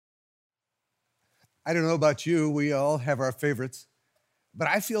I don't know about you, we all have our favorites, but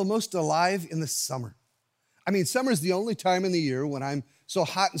I feel most alive in the summer. I mean, summer is the only time in the year when I'm so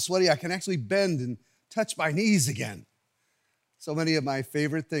hot and sweaty I can actually bend and touch my knees again. So many of my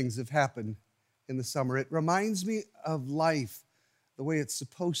favorite things have happened in the summer. It reminds me of life the way it's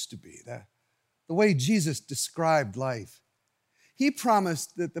supposed to be, the way Jesus described life. He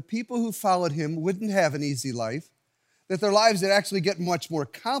promised that the people who followed him wouldn't have an easy life, that their lives would actually get much more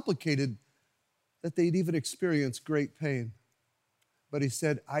complicated, that they'd even experience great pain. But he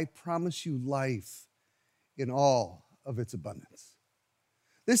said, I promise you life in all of its abundance.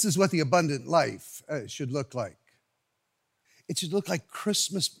 This is what the abundant life should look like. It should look like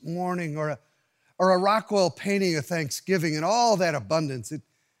Christmas morning or a Rockwell painting of Thanksgiving and all that abundance.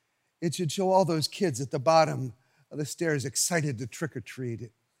 It should show all those kids at the bottom of the stairs excited to trick or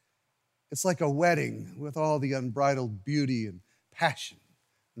treat. It's like a wedding with all the unbridled beauty and passion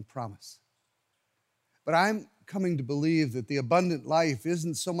and promise. But I'm coming to believe that the abundant life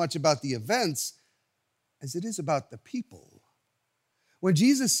isn't so much about the events as it is about the people. When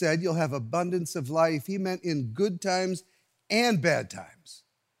Jesus said you'll have abundance of life, he meant in good times and bad times.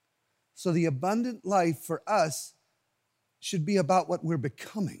 So the abundant life for us should be about what we're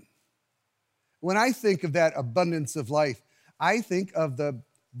becoming. When I think of that abundance of life, I think of the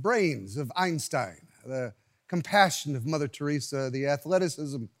brains of Einstein, the compassion of Mother Teresa, the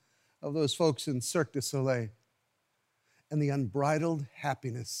athleticism of those folks in Cirque du Soleil, and the unbridled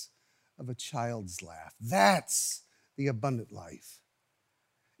happiness of a child's laugh. That's the abundant life.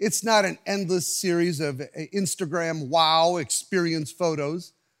 It's not an endless series of Instagram wow experience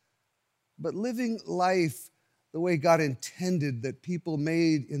photos, but living life the way God intended that people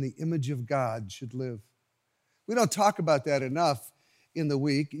made in the image of God should live. We don't talk about that enough in the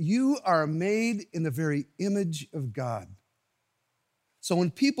week. You are made in the very image of God. So when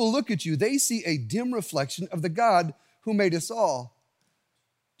people look at you, they see a dim reflection of the God who made us all.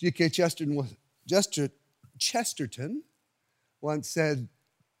 G.K. Chesterton once said,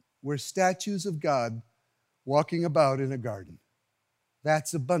 we're statues of God walking about in a garden.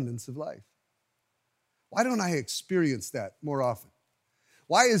 That's abundance of life. Why don't I experience that more often?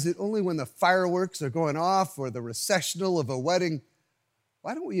 Why is it only when the fireworks are going off or the recessional of a wedding?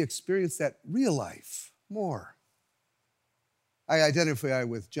 Why don't we experience that real life more? I identify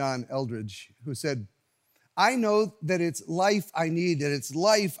with John Eldridge, who said, I know that it's life I need, that it's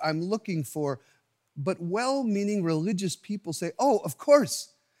life I'm looking for, but well-meaning religious people say, oh, of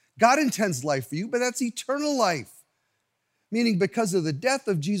course, God intends life for you, but that's eternal life. Meaning because of the death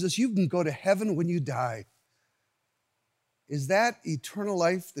of Jesus, you can go to heaven when you die. Is that eternal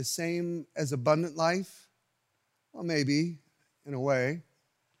life the same as abundant life? Well, maybe, in a way.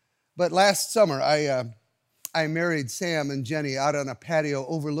 But last summer, I married Sam and Jenny out on a patio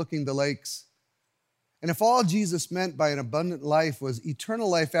overlooking the lakes. And if all Jesus meant by an abundant life was eternal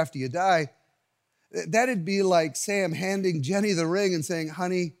life after you die, that'd be like Sam handing Jenny the ring and saying,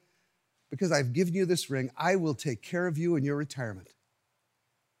 honey, because I've given you this ring, I will take care of you in your retirement.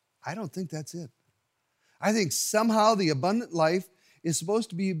 I don't think that's it. I think somehow the abundant life is supposed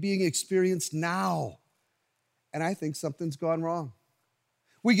to be being experienced now. And I think something's gone wrong.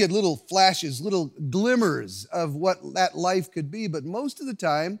 We get little flashes, little glimmers of what that life could be, but most of the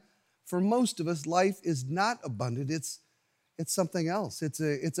time, for most of us, life is not abundant. It's something else.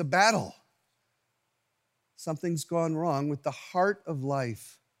 It's a battle. Something's gone wrong with the heart of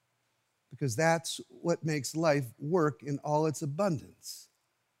life, because that's what makes life work in all its abundance.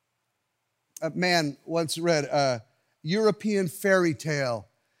 A man once read a European fairy tale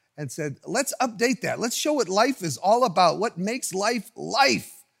and said, let's update that. Let's show what life is all about, what makes life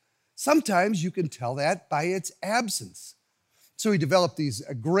life. Sometimes you can tell that by its absence. So he developed these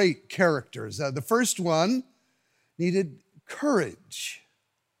great characters. The first one needed courage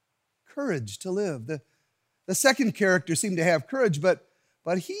to live. The second character seemed to have courage, but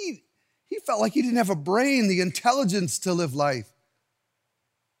he felt like he didn't have a brain, the intelligence to live life.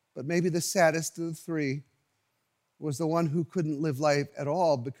 But maybe the saddest of the three was the one who couldn't live life at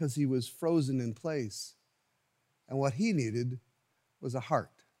all because he was frozen in place. And what he needed was a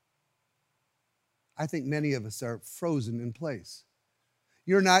heart. I think many of us are frozen in place.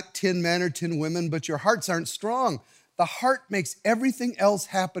 You're not 10 men or 10 women, but your hearts aren't strong. The heart makes everything else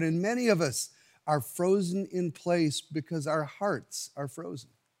happen, and many of us are frozen in place because our hearts are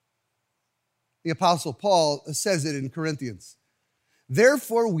frozen. The Apostle Paul says it in Corinthians.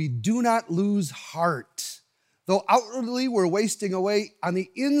 Therefore, we do not lose heart. Though outwardly we're wasting away, on the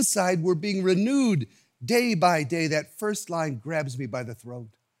inside we're being renewed day by day. That first line grabs me by the throat.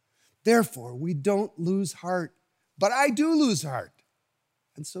 Therefore, we don't lose heart. But I do lose heart,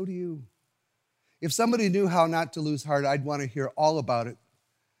 and so do you. If somebody knew how not to lose heart, I'd want to hear all about it,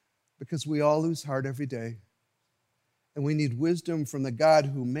 because we all lose heart every day. And we need wisdom from the God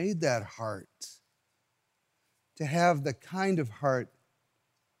who made that heart to have the kind of heart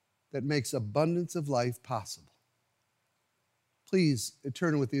that makes abundance of life possible. Please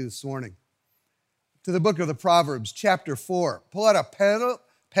turn with me this morning to the book of the Proverbs, chapter 4. Pull out a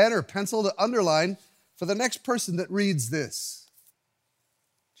pen or pencil to underline for the next person that reads this.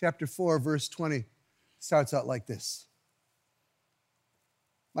 Chapter 4, verse 20 starts out like this.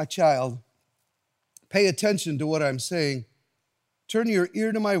 My child, pay attention to what I'm saying. Turn your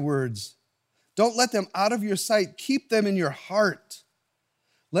ear to my words. Don't let them out of your sight. Keep them in your heart.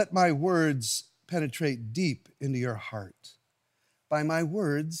 Let my words penetrate deep into your heart. By my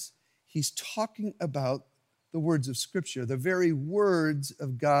words, he's talking about the words of Scripture, the very words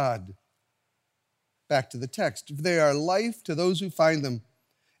of God. Back to the text. They are life to those who find them,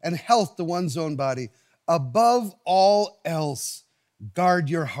 and health to one's own body. Above all else, guard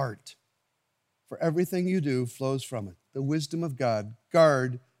your heart, for everything you do flows from it. The wisdom of God,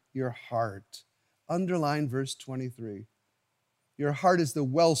 guard your heart. Underline verse 23. Your heart is the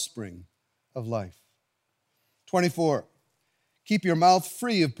wellspring of life. 24. Keep your mouth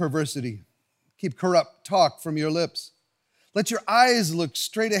free of perversity. Keep corrupt talk from your lips. Let your eyes look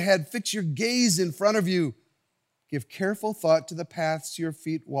straight ahead. Fix your gaze in front of you. Give careful thought to the paths your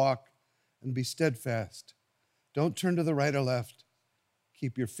feet walk, and be steadfast. Don't turn to the right or left.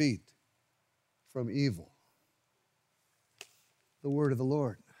 Keep your feet from evil. The word of the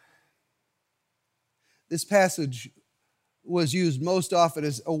Lord. This passage was used most often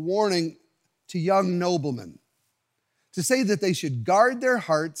as a warning to young noblemen to say that they should guard their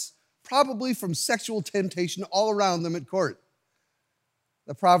hearts, probably from sexual temptation all around them at court.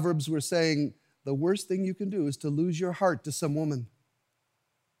 The Proverbs were saying the worst thing you can do is to lose your heart to some woman,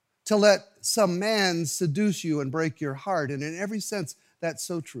 to let some man seduce you and break your heart. And in every sense, that's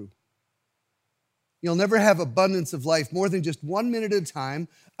so true. You'll never have abundance of life more than just 1 minute at a time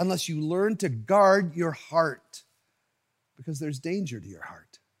unless you learn to guard your heart, because there's danger to your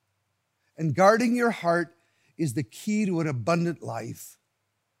heart. And guarding your heart is the key to an abundant life.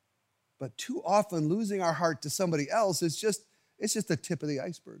 But too often, losing our heart to somebody else is just the tip of the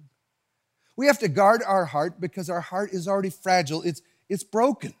iceberg. We have to guard our heart because our heart is already fragile. It's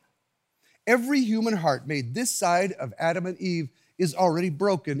broken. Every human heart made this side of Adam and Eve is already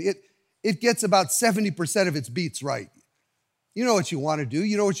broken. It gets about 70% of its beats right. You know what you want to do.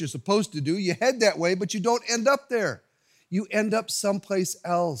 You know what you're supposed to do. You head that way, but you don't end up there. You end up someplace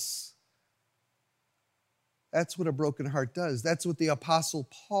else. That's what a broken heart does. That's what the Apostle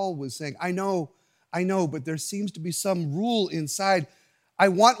Paul was saying. I know, but there seems to be some rule inside. I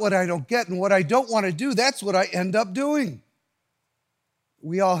want what I don't get, and what I don't want to do, that's what I end up doing.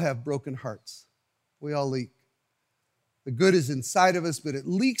 We all have broken hearts. We all leak. The good is inside of us, but it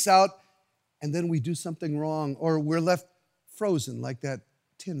leaks out, and then we do something wrong, or we're left frozen like that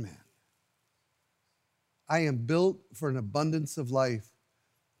Tin Man. I am built for an abundance of life,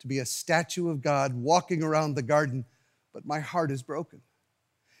 to be a statue of God walking around the garden, but my heart is broken.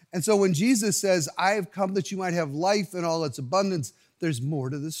 And so when Jesus says, I have come that you might have life in all its abundance, there's more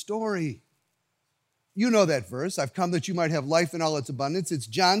to the story. You know that verse, I've come that you might have life in all its abundance. It's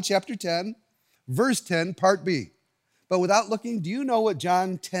John chapter 10, verse 10, part B. But without looking, do you know what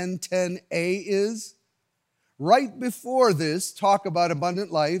John 10:10a is? Right before this talk about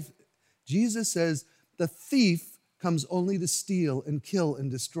abundant life, Jesus says, the thief comes only to steal and kill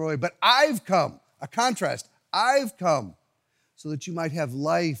and destroy. But I've come, a contrast, I've come so that you might have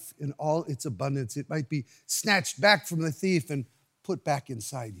life in all its abundance. It might be snatched back from the thief and put back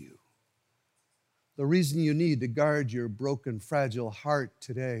inside you. The reason you need to guard your broken, fragile heart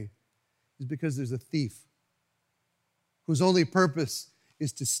today is because there's a thief whose only purpose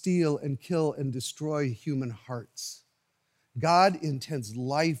is to steal and kill and destroy human hearts. God intends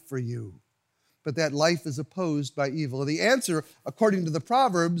life for you, but that life is opposed by evil. The answer, according to the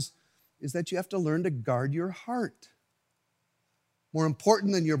Proverbs, is that you have to learn to guard your heart. More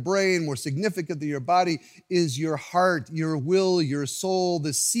important than your brain, more significant than your body, is your heart, your will, your soul,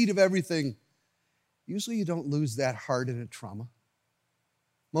 the seat of everything. Usually you don't lose that heart in a trauma.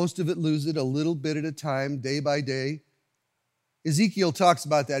 Most of it lose it a little bit at a time, day by day. Ezekiel talks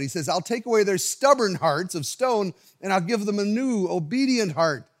about that. He says, I'll take away their stubborn hearts of stone, and I'll give them a new, obedient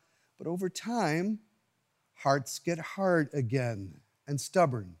heart. But over time, hearts get hard again, and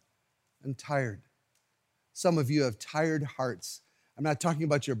stubborn, and tired. Some of you have tired hearts. I'm not talking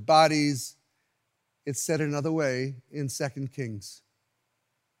about your bodies. It's said another way in 2 Kings.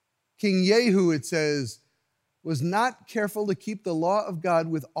 King Jehu, it says, was not careful to keep the law of God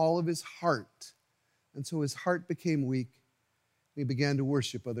with all of his heart. And so his heart became weak. He began to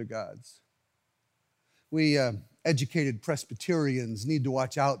worship other gods. We educated Presbyterians need to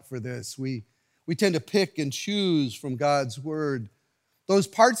watch out for this. We tend to pick and choose from God's word. Those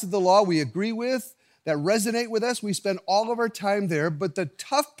parts of the law we agree with, that resonate with us, we spend all of our time there. But the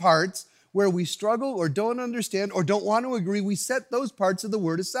tough parts where we struggle or don't understand or don't want to agree, we set those parts of the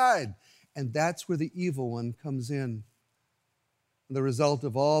word aside. And that's where the evil one comes in. And the result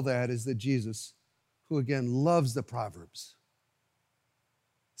of all that is that Jesus, who again loves the Proverbs,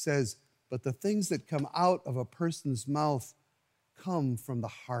 says, but the things that come out of a person's mouth come from the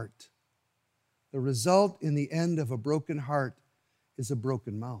heart. The result in the end of a broken heart is a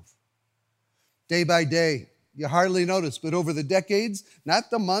broken mouth. Day by day, you hardly notice, but over the decades, not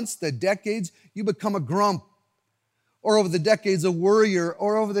the months, the decades, you become a grump. Or over the decades, a worrier.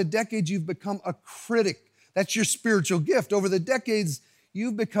 Or over the decades, you've become a critic. That's your spiritual gift. Over the decades,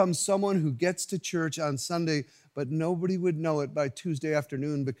 you've become someone who gets to church on Sunday, but nobody would know it by Tuesday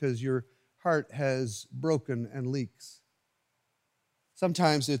afternoon because your heart has broken and leaks.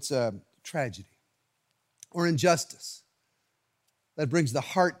 Sometimes it's a tragedy or injustice that brings the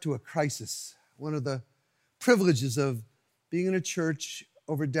heart to a crisis. One of the privileges of being in a church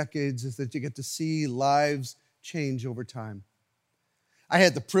over decades is that you get to see lives change over time. I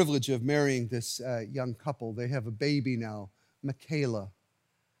had the privilege of marrying this young couple. They have a baby now, Michaela,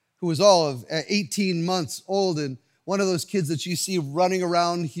 who is all of 18 months old and one of those kids that you see running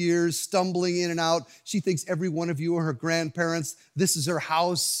around here, stumbling in and out. She thinks every one of you are her grandparents. This is her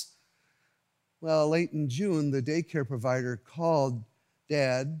house. Well, late in June, the daycare provider called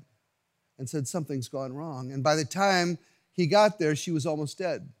Dad and said something's gone wrong. And by the time he got there, she was almost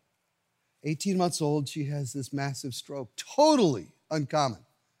dead. 18 months old, she has this massive stroke, totally uncommon.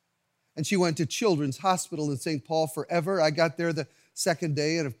 And she went to Children's Hospital in St. Paul forever. I got there the second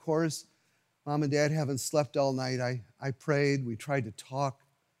day, and of course, Mom and Dad haven't slept all night. I prayed, we tried to talk.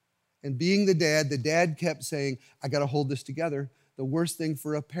 And being the dad kept saying, I got to hold this together. The worst thing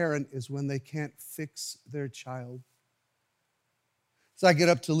for a parent is when they can't fix their child. So I get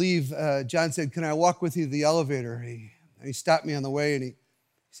up to leave. John said, can I walk with you to the elevator? He stopped me on the way, and he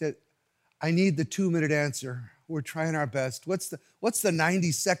said, I need the 2-minute answer. We're trying our best. What's the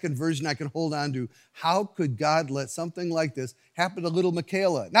 90-second version I can hold on to? How could God let something like this happen to little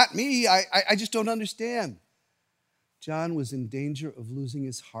Michaela? Not me. I just don't understand. John was in danger of losing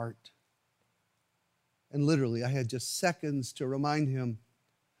his heart. And literally, I had just seconds to remind him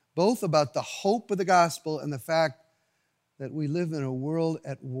both about the hope of the gospel and the fact that we live in a world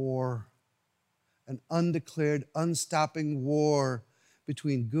at war, an undeclared, unstopping war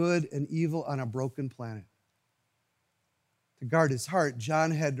between good and evil on a broken planet. To guard his heart,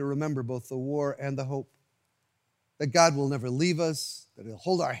 John had to remember both the war and the hope. That God will never leave us, that he'll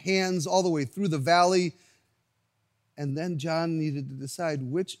hold our hands all the way through the valley. And then John needed to decide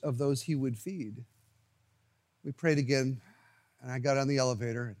which of those he would feed. We prayed again, and I got on the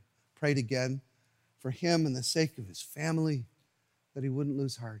elevator and prayed again for him and the sake of his family, that he wouldn't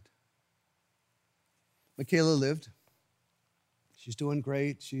lose heart. Michaela lived. She's doing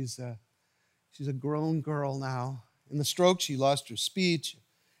great. She's a grown girl now. In the stroke, she lost her speech,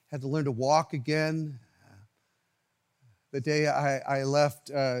 had to learn to walk again. The day I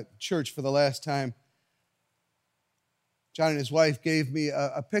left church for the last time, John and his wife gave me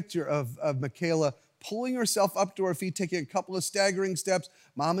a picture of Michaela pulling herself up to her feet, taking a couple of staggering steps,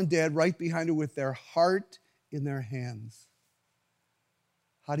 Mom and Dad right behind her with their heart in their hands.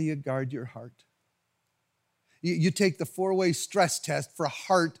 How do you guard your heart? You take the 4-way stress test for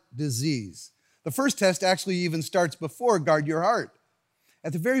heart disease. The first test actually even starts before guard your heart.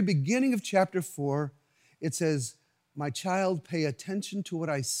 At the very beginning of chapter 4, it says, my child, pay attention to what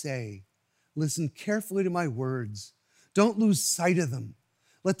I say. Listen carefully to my words. Don't lose sight of them.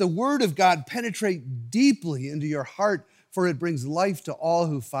 Let the word of God penetrate deeply into your heart, for it brings life to all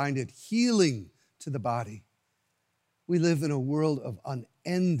who find it, healing to the body. We live in a world of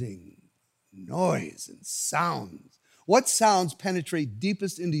unending noise and sounds. What sounds penetrate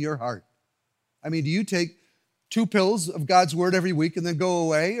deepest into your heart? I mean, do you take 2 pills of God's word every week and then go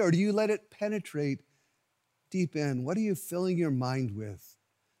away? Or do you let it penetrate deep in? What are you filling your mind with?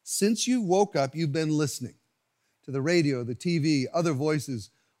 Since you woke up, you've been listening to the radio, the TV, other voices.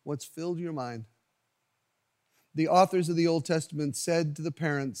 What's filled your mind? The authors of the Old Testament said to the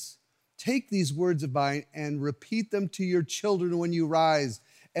parents, take these words of mine and repeat them to your children when you rise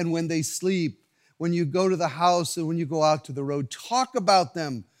and when they sleep, when you go to the house and when you go out to the road. Talk about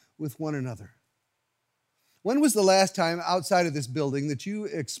them with one another. When was the last time outside of this building that you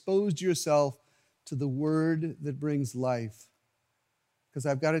exposed yourself to the word that brings life? because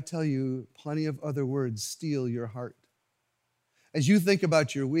I've got to tell you, plenty of other words steal your heart. As you think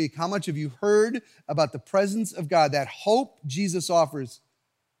about your week, how much have you heard about the presence of God, that hope Jesus offers?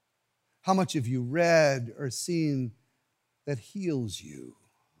 How much have you read or seen that heals you?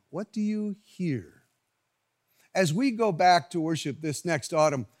 What do you hear? As we go back to worship this next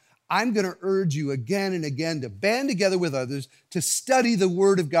autumn, I'm going to urge you again and again to band together with others to study the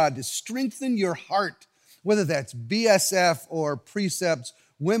Word of God, to strengthen your heart, whether that's BSF or Precepts,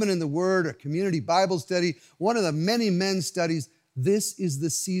 Women in the Word, or Community Bible Study, one of the many men's studies. This is the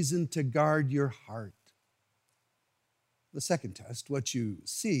season to guard your heart. The second test, what you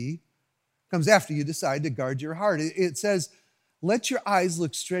see, comes after you decide to guard your heart. It says, let your eyes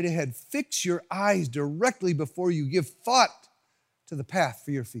look straight ahead. Fix your eyes directly before you. Give thought to the path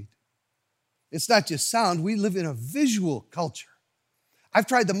for your feet. It's not just sound. We live in a visual culture. I've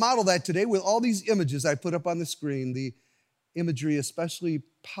tried to model that today with all these images I put up on the screen, the imagery especially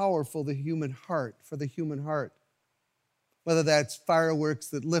powerful, the human heart, for the human heart. Whether that's fireworks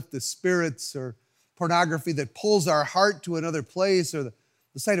that lift the spirits, or pornography that pulls our heart to another place, or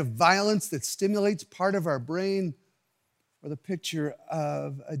the sight of violence that stimulates part of our brain, or the picture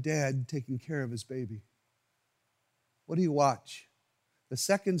of a dad taking care of his baby. What do you watch? The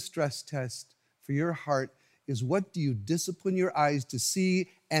second stress test for your heart is, what do you discipline your eyes to see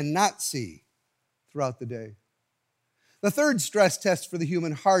and not see throughout the day? The third stress test for the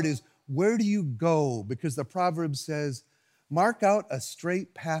human heart is, where do you go? Because the proverb says, mark out a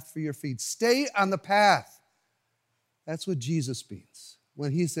straight path for your feet. Stay on the path. That's what Jesus means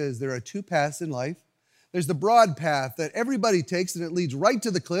when he says there are two paths in life. There's the broad path that everybody takes and it leads right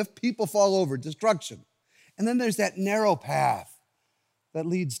to the cliff. People fall over, destruction. And then there's that narrow path that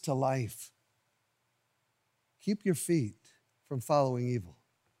leads to life. Keep your feet from following evil.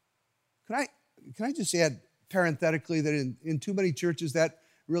 Can I just add parenthetically that in too many churches that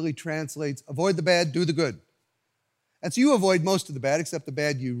really translates, avoid the bad, do the good. And so you avoid most of the bad, except the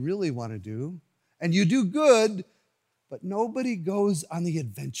bad you really want to do. And you do good, but nobody goes on the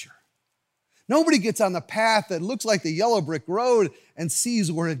adventure. Nobody gets on the path that looks like the yellow brick road and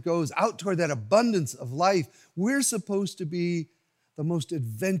sees where it goes, out toward that abundance of life. We're supposed to be the most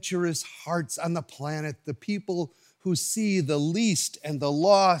adventurous hearts on the planet, the people who see the least and the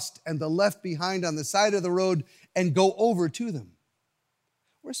lost and the left behind on the side of the road and go over to them.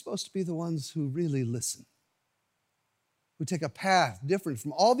 We're supposed to be the ones who really listen, who take a path different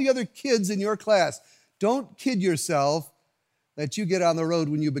from all the other kids in your class. Don't kid yourself that you get on the road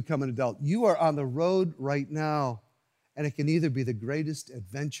when you become an adult. You are on the road right now, and it can either be the greatest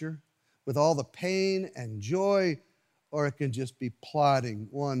adventure with all the pain and joy, or it can just be plodding,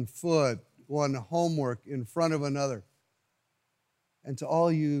 one foot, one homework in front of another. And to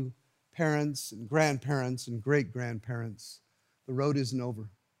all you parents and grandparents and great-grandparents, the road isn't over.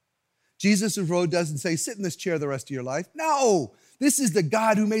 Jesus' road doesn't say, sit in this chair the rest of your life. No, this is the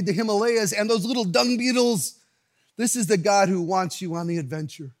God who made the Himalayas and those little dung beetles. This is the God who wants you on the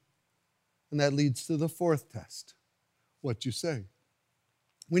adventure. And that leads to the fourth test, what you say.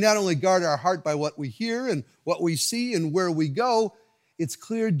 We not only guard our heart by what we hear and what we see and where we go, it's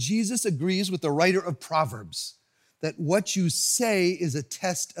clear Jesus agrees with the writer of Proverbs that what you say is a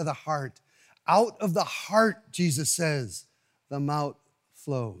test of the heart. Out of the heart, Jesus says, the mouth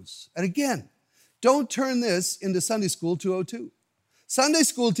flows. And again, don't turn this into Sunday School 202. Sunday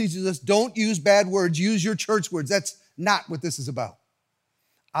school teaches us don't use bad words, use your church words. That's not what this is about.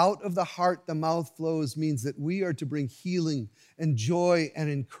 Out of the heart, the mouth flows means that we are to bring healing and joy and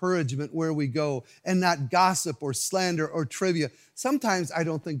encouragement where we go, and not gossip or slander or trivia. Sometimes I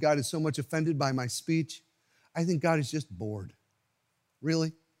don't think God is so much offended by my speech. I think God is just bored.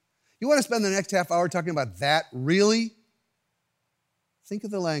 Really? You want to spend the next half hour talking about that? Really? Think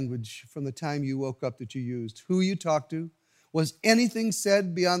of the language from the time you woke up that you used, who you talked to. Was anything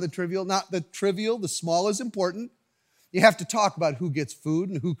said beyond the trivial? Not the trivial, the small is important. You have to talk about who gets food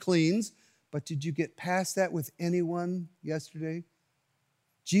and who cleans, but did you get past that with anyone yesterday?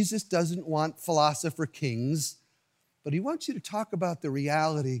 Jesus doesn't want philosopher kings, but he wants you to talk about the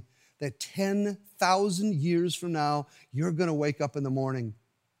reality that 10,000 years from now, you're going to wake up in the morning.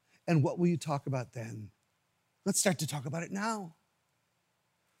 And what will you talk about then? Let's start to talk about it now.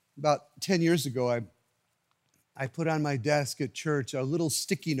 About 10 years ago, I put on my desk at church a little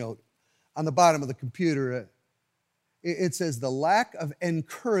sticky note on the bottom of the computer. It says, the lack of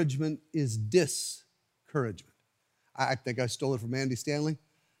encouragement is discouragement. I think I stole it from Andy Stanley.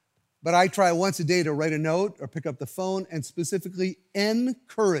 But I try once a day to write a note or pick up the phone and specifically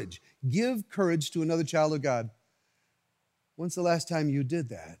encourage, give courage to another child of God. When's the last time you did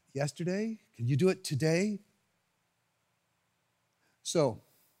that? Yesterday? Can you do it today? So,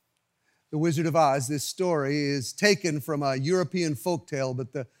 The Wizard of Oz, this story is taken from a European folktale,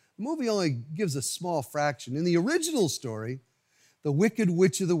 but the movie only gives a small fraction. In the original story, the Wicked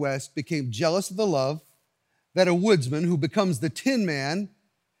Witch of the West became jealous of the love that a woodsman who becomes the Tin Man,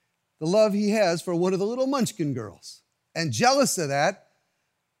 the love he has for one of the little Munchkin girls. And jealous of that,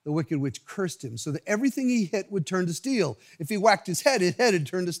 the Wicked Witch cursed him so that everything he hit would turn to steel. If he whacked his head would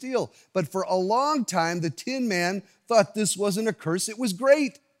turn to steel. But for a long time, the Tin Man thought this wasn't a curse, it was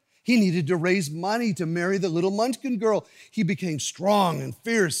great. He needed to raise money to marry the little Munchkin girl. He became strong and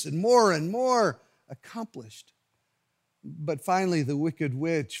fierce and more accomplished. But finally, the Wicked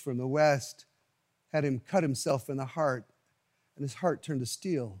Witch from the West had him cut himself in the heart, and his heart turned to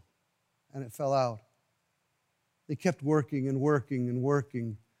steel, and it fell out. He kept working and working and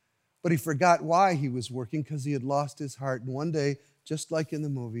working, but he forgot why he was working because he had lost his heart. And one day, just like in the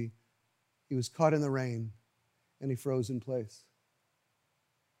movie, he was caught in the rain, and he froze in place.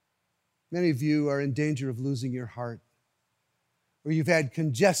 Many of you are in danger of losing your heart, or you've had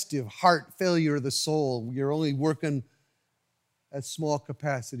congestive heart failure of the soul. You're only working at small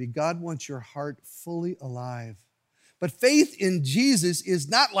capacity. God wants your heart fully alive. But faith in Jesus is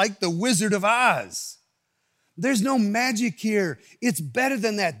not like the Wizard of Oz. There's no magic here. It's better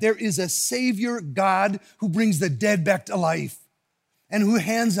than that. There is a Savior God who brings the dead back to life and who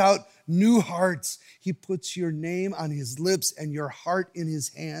hands out new hearts. He puts your name on his lips and your heart in his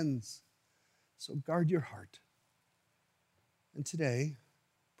hands. So guard your heart. And today,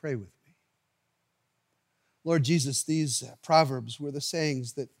 pray with me. Lord Jesus, these proverbs were the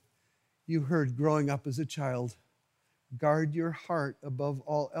sayings that you heard growing up as a child. Guard your heart above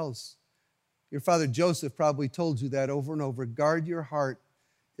all else. Your father Joseph probably told you that over and over. Guard your heart.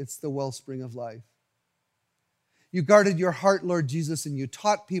 It's the wellspring of life. You guarded your heart, Lord Jesus, and you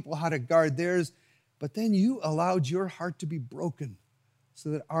taught people how to guard theirs, but then you allowed your heart to be broken so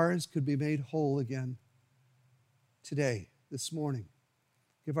that ours could be made whole again. Today, this morning,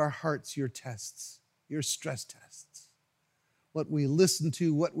 give our hearts your tests, your stress tests. What we listen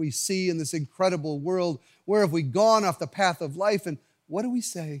to, what we see in this incredible world. Where have we gone off the path of life, and what do we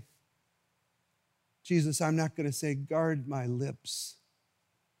say? Jesus, I'm not going to say, guard my lips.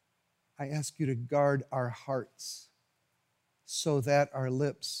 I ask you to guard our hearts so that our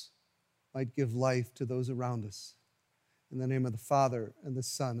lips might give life to those around us. In the name of the Father, and the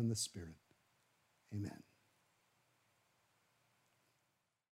Son, and the Spirit. Amen.